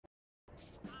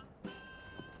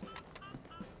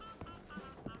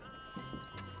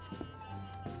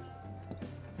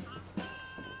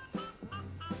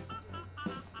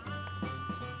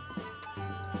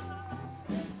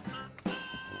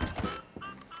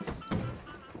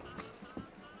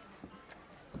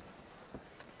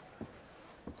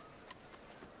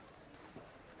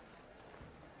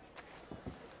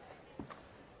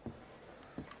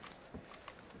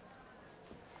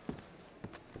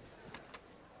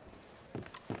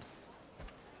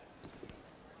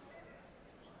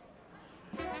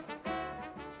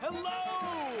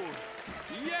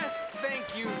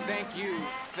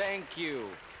Thank you.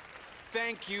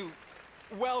 Thank you.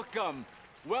 Welcome.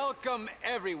 Welcome,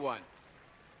 everyone.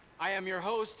 I am your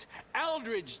host,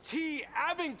 Aldridge T.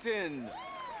 Abington.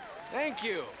 Thank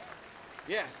you.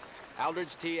 Yes,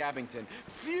 Aldridge T. Abington.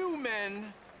 Few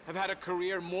men have had a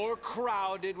career more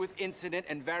crowded with incident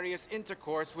and various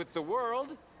intercourse with the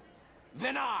world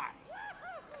than I.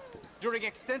 During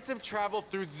extensive travel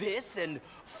through this and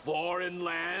foreign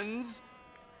lands,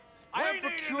 I have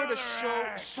procured a show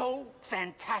so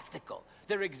fantastical,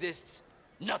 there exists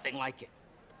nothing like it.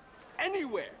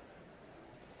 Anywhere.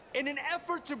 In an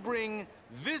effort to bring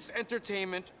this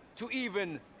entertainment to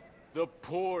even the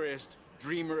poorest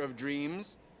dreamer of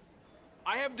dreams,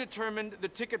 I have determined the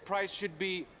ticket price should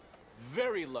be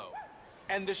very low,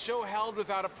 and the show held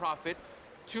without a profit.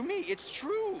 To me, it's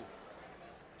true.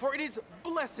 For it is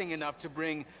blessing enough to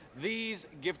bring these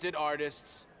gifted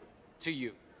artists to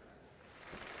you.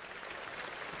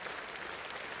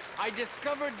 I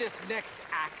discovered this next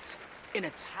act in a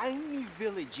tiny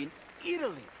village in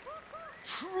Italy.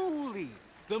 Truly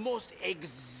the most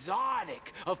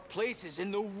exotic of places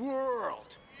in the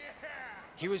world.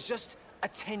 He was just a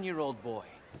 10-year-old boy.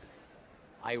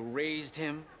 I raised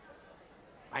him.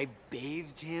 I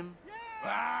bathed him.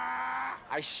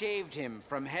 I shaved him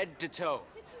from head to toe.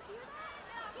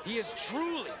 He is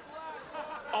truly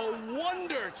a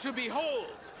wonder to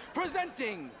behold.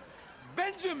 Presenting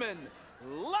Benjamin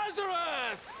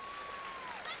Lazarus!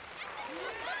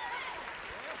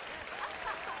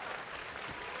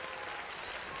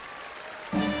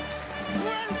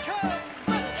 Welcome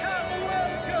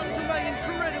to my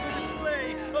incredible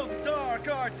display of dark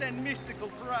arts and mystical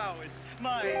prowess,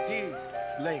 my dear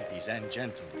ladies and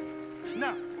gentlemen.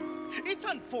 Now, it's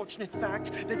unfortunate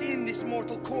fact that in this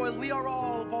mortal coil we are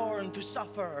all born to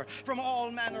suffer from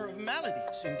all manner of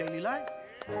maladies in daily life.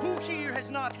 Who here has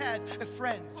not had a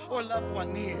friend or loved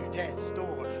one near death's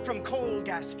door from coal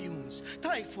gas fumes,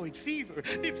 typhoid fever,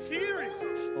 diphtheria,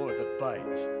 or the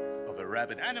bite of a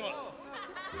rabid animal?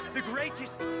 The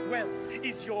greatest wealth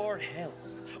is your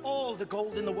health. All the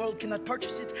gold in the world cannot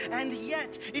purchase it, and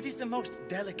yet it is the most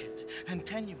delicate and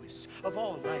tenuous of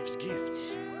all life's gifts.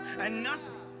 And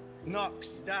nothing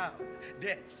knocks down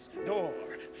death's door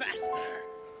faster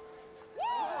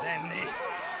than this.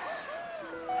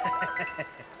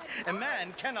 A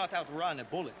man cannot outrun a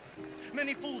bullet.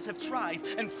 Many fools have tried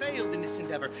and failed in this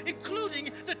endeavor,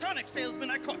 including the tonic salesman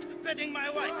I caught bedding my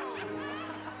wife.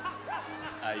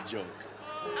 I joke.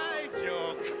 I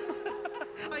joke.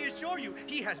 I assure you,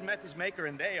 he has met his maker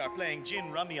and they are playing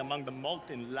gin rummy among the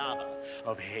molten lava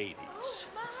of Hades.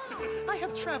 I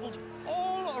have traveled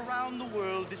all around the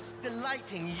world,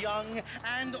 delighting young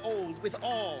and old with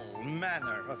all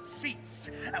manner of feats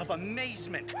of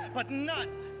amazement, but none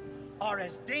are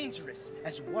as dangerous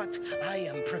as what I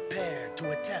am prepared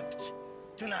to attempt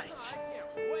tonight.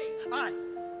 I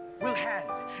will hand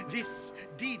this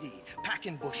DD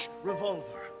Packenbush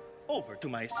revolver over to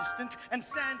my assistant and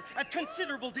stand at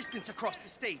considerable distance across the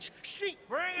stage. She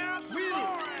will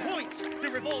point the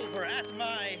revolver at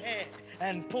my head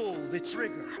and pull the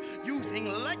trigger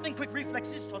using lightning-quick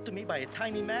reflexes taught to me by a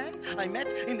tiny man I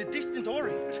met in the distant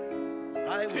Orient.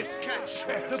 I will catch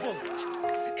the bullet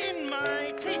in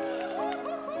my teeth.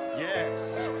 Yes,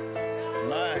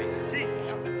 my teeth.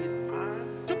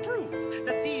 To prove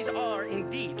that these are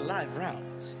indeed live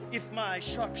rounds, if my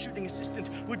sharpshooting assistant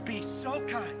would be so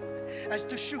kind as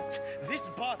to shoot this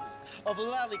bottle of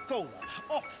Lalicola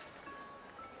off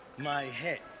my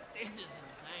head. This is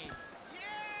insane.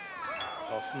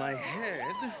 Yeah! Off my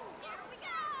head.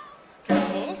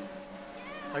 Careful.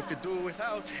 I could do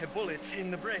without a bullet in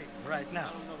the brain right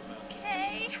now.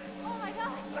 Okay. Oh my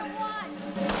God, go on.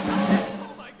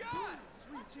 Oh my God!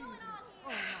 Sweet Jesus.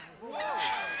 Oh my God.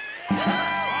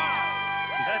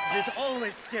 That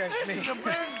always scares me. This is the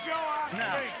best show I've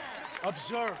Now, seen.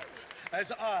 observe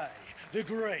as I, the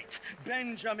great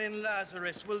Benjamin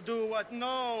Lazarus, will do what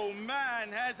no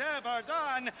man has ever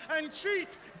done and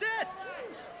cheat death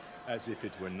as if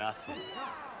it were nothing.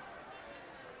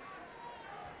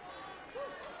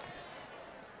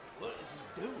 What is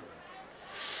he doing?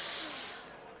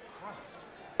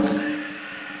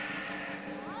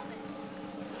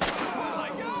 Oh my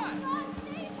God!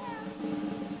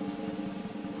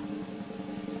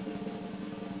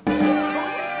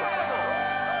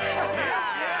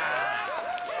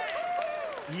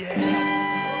 Yes, yes,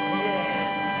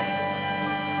 yes.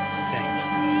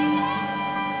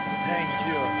 Thank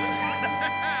you.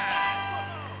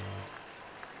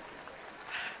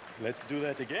 Let's do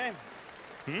that again.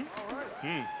 All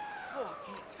right. Oh, I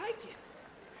can't take it.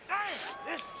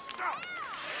 Damn, this is something.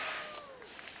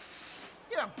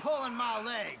 You're pulling my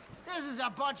leg. This is a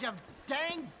bunch of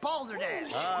dang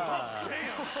balderdash. Ah,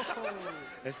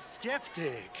 a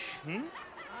skeptic, hmm?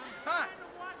 Hi,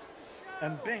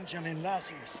 I'm Benjamin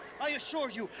Lazarus. I assure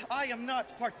you, I am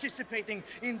not participating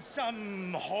in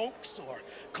some hoax or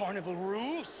carnival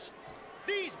ruse.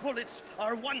 These bullets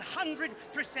are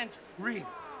 100% real.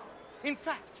 In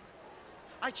fact,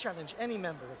 I challenge any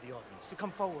member of the audience to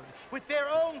come forward with their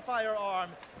own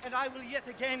firearm, and I will yet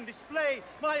again display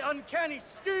my uncanny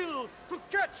skill to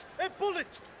catch a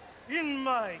bullet in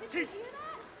my teeth. Did you hear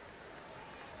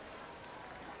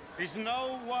that? Is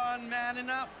no one man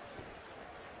enough?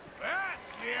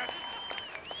 That's it.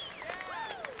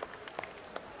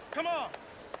 Come on,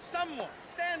 someone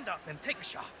stand up and take a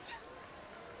shot.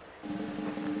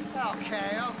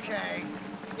 Okay.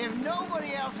 If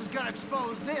nobody else is gonna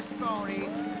expose this phony,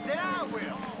 then I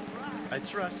will. I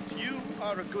trust you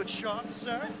are a good shot,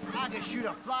 sir. I can shoot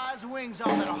a fly's wings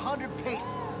off at 100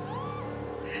 paces.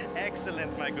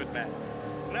 Excellent, my good man.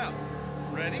 Now,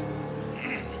 ready?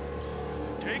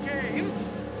 Take aim.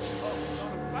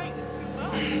 Right, it's too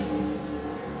much.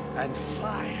 And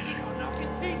fire. He'll knock his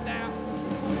teeth out.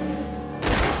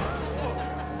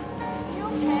 Is he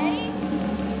okay?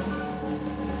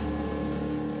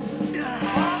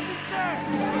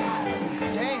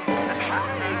 Damn. How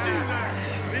did he do that?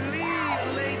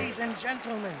 Believe, ladies and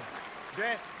gentlemen,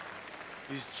 death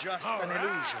is just an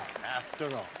illusion after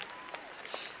all.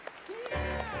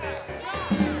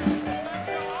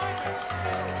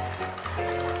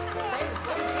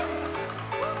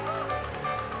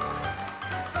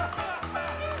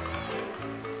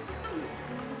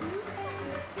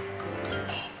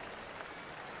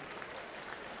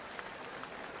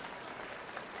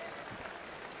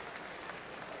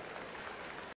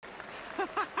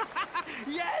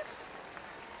 Yes!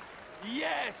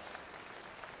 Yes!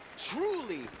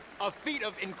 Truly a feat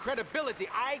of incredibility.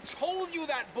 I told you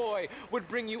that boy would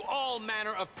bring you all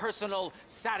manner of personal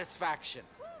satisfaction.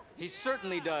 He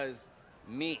certainly does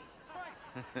me.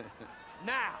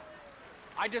 Now,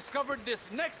 I discovered this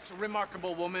next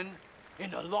remarkable woman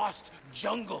in a lost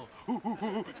jungle,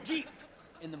 deep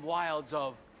in the wilds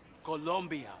of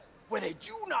Colombia, where they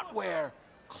do not wear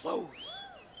clothes.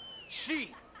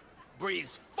 She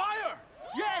breathes fire!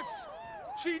 Yes,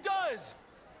 she does!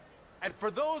 And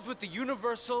for those with the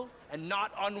universal and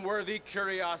not unworthy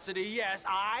curiosity, yes,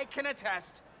 I can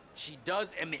attest, she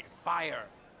does emit fire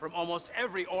from almost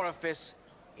every orifice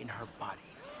in her body.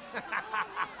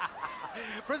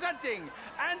 Presenting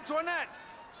Antoinette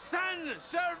San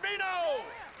Servino!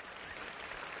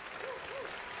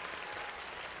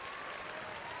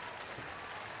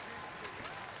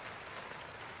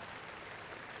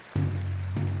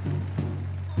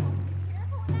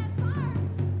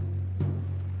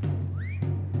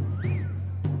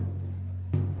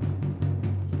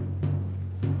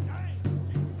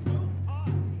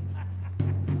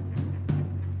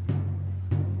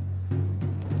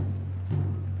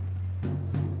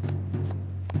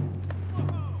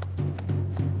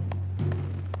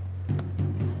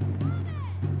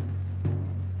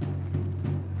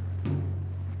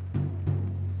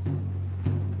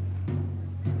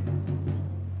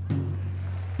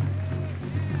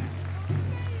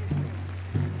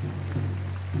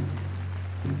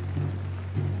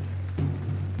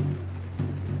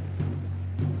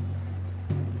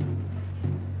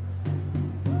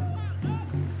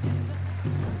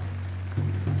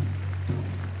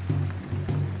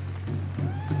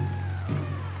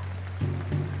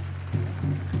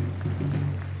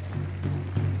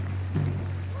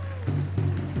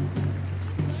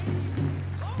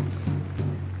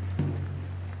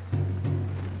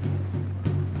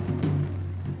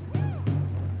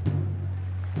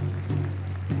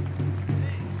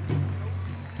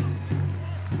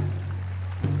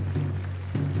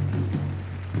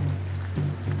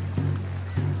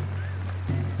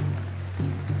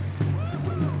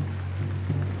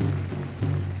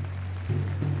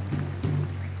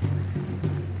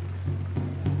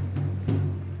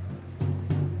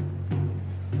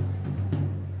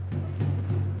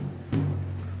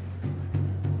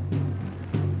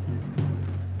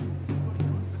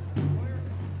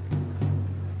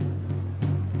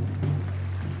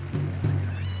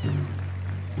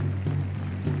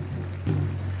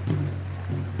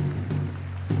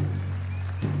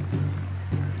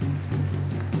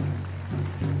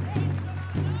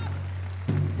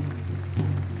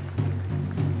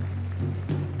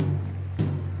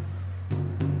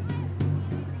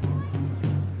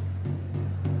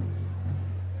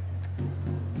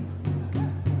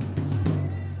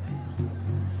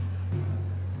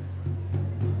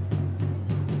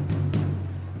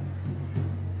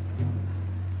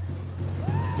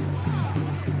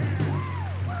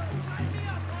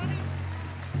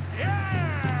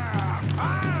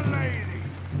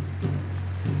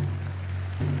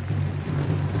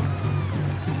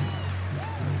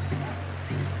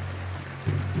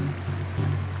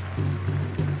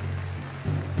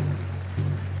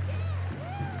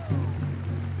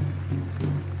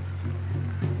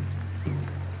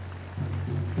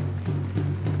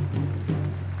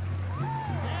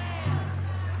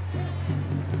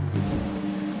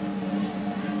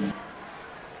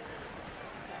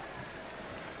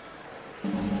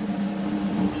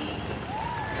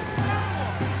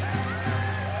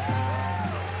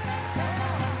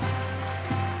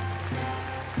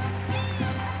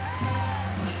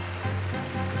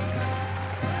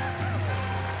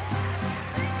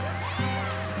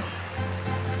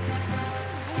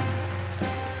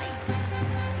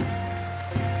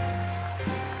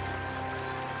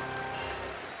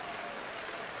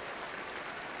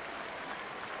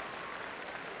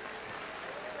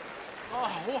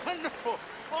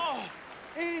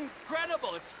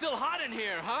 it's still hot in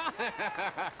here, huh?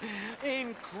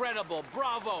 Incredible,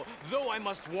 bravo. Though I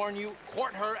must warn you,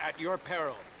 court her at your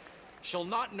peril. She'll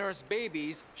not nurse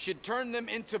babies, she'd turn them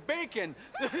into bacon.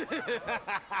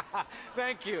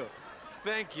 Thank you,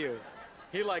 thank you.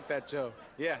 He liked that joke,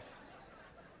 yes.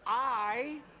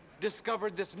 I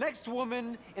discovered this next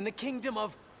woman in the kingdom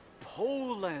of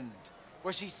Poland,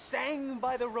 where she sang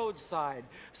by the roadside,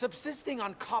 subsisting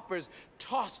on coppers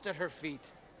tossed at her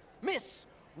feet. Miss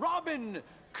Robin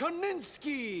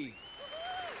Koninsky.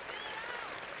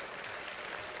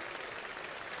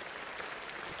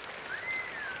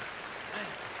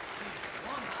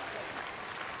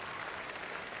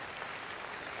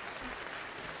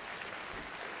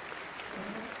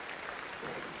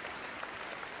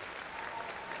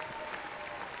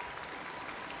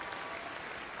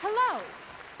 Hello!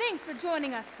 Thanks for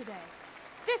joining us today.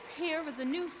 This here is a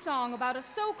new song about a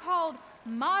so-called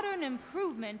modern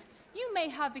improvement you may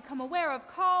have become aware of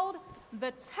called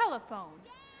the telephone.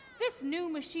 This new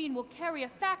machine will carry a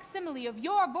facsimile of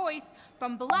your voice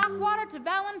from Blackwater to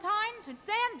Valentine to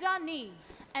Saint Denis,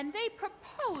 and they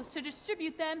propose to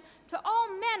distribute them to all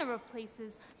manner of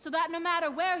places so that no matter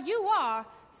where you are,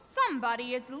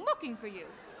 somebody is looking for you.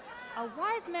 A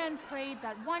wise man prayed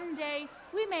that one day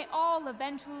we may all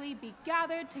eventually be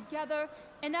gathered together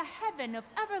in a heaven of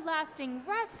everlasting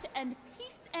rest and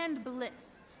peace and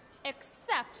bliss,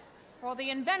 except for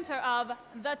the inventor of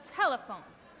the telephone,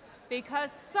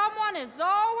 because someone is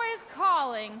always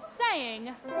calling,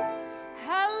 saying,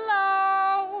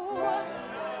 hello,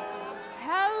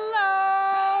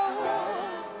 hello.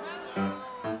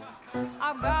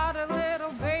 I've got a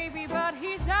little baby, but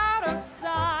he's out of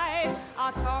sight.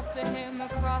 I talk to him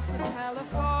across the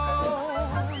telephone.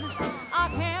 I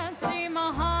can't see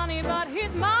my honey, but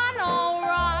he's mine all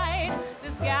right.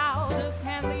 This gal just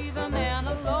can't leave a man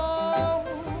alone.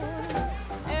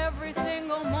 Every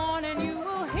single morning you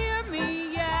will hear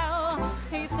me yell.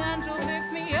 He Central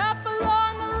picks me up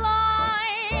along the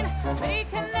line. They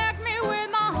connect me with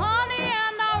my honey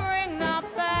and I ring that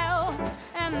bell.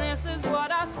 And this is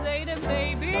what I say to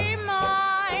baby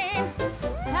mine.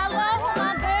 Hello,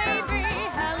 my baby.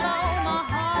 Hello, my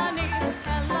honey.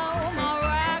 Hello, my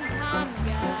ragtime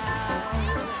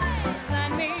gal.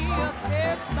 Send me a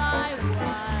kiss by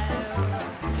wire.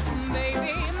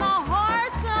 Baby, my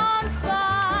heart's on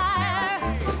fire.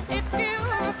 If you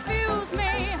refuse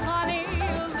me, honey,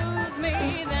 you'll lose me.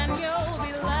 Then you'll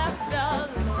be left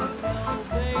alone. Oh,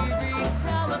 baby,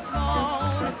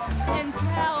 telephone and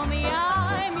tell me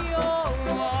I'm your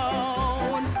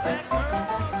own.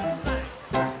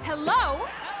 Hello?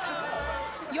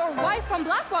 Your wife from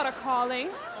Blackwater calling.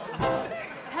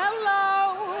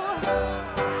 Hello?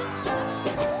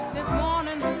 This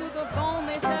morning through the phone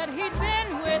they said he'd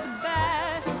been with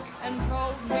Bess and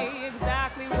told me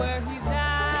exactly where he's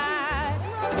at.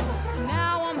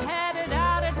 Now I'm headed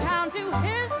out of town to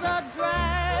his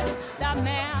address. That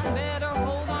man better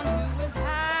hold on to his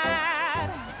hat.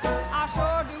 I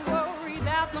sure do worry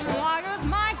that the wires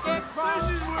might get crossed,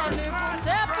 and it will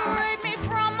separate me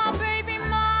from my baby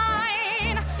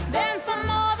mine. Then some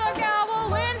other gal will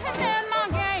win and then my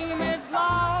game is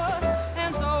lost.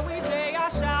 And so we say I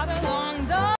shout along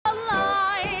the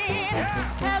line.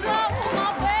 Hello,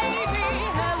 my baby.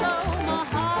 Hello, my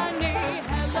honey.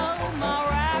 Hello, my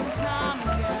ragtime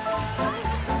gal.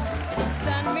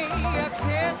 Send me a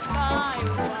kiss by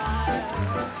wire.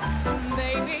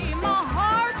 Baby, my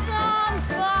heart's on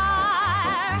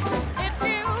fire. If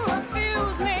you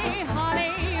refuse me,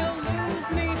 honey, you'll lose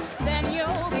me. Then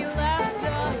you'll be left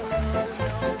alone.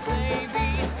 Oh, baby,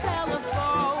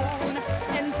 telephone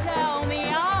and tell me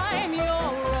I'm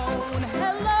your own.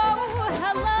 Hello,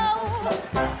 hello.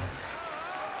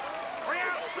 Bring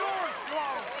out sword,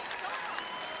 slow.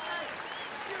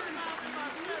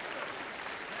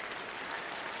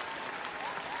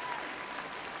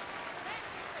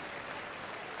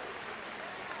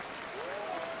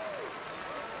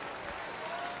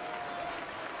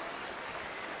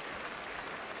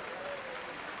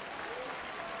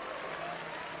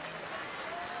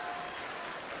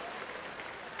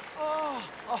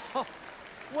 Oh,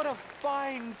 what a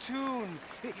fine tune.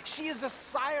 She is a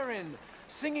siren,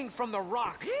 singing from the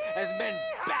rocks as men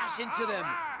bash into them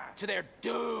to their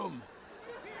doom.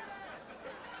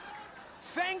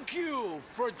 Thank you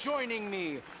for joining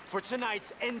me for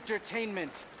tonight's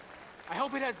entertainment. I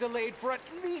hope it has delayed for at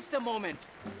least a moment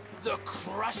the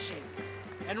crushing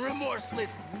and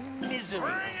remorseless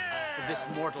misery of this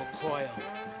mortal coil.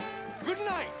 Good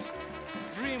night,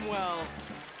 dream well,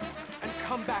 and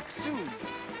come back soon.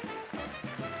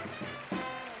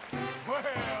 Well, all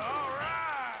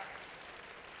right.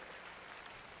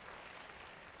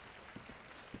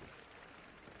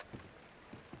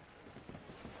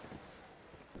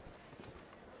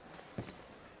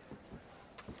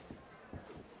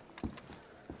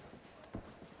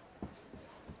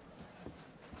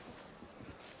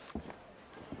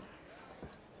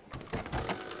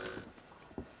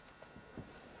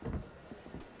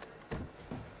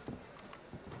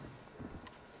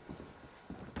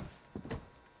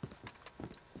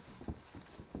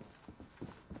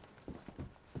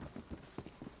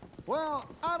 Well,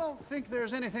 I don't think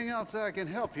there's anything else I can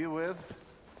help you with.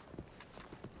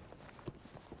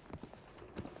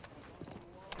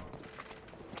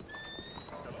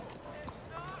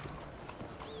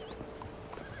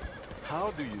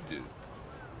 How do you do?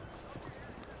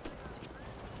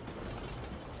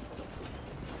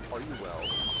 Are you well?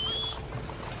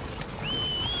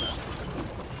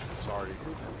 Sorry to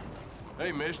hear that.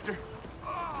 Hey, mister.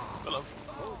 Hello.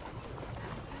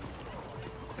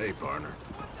 Hey, partner.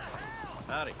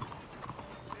 Howdy.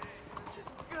 Just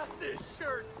got this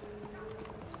shirt.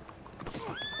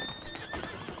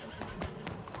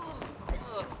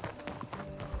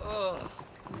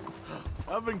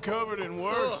 I've been covered in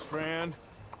worse, friend.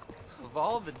 Of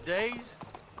all the days?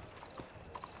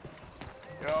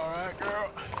 You all right,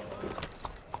 girl?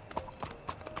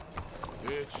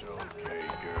 It's okay,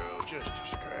 girl. Just a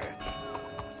scratch.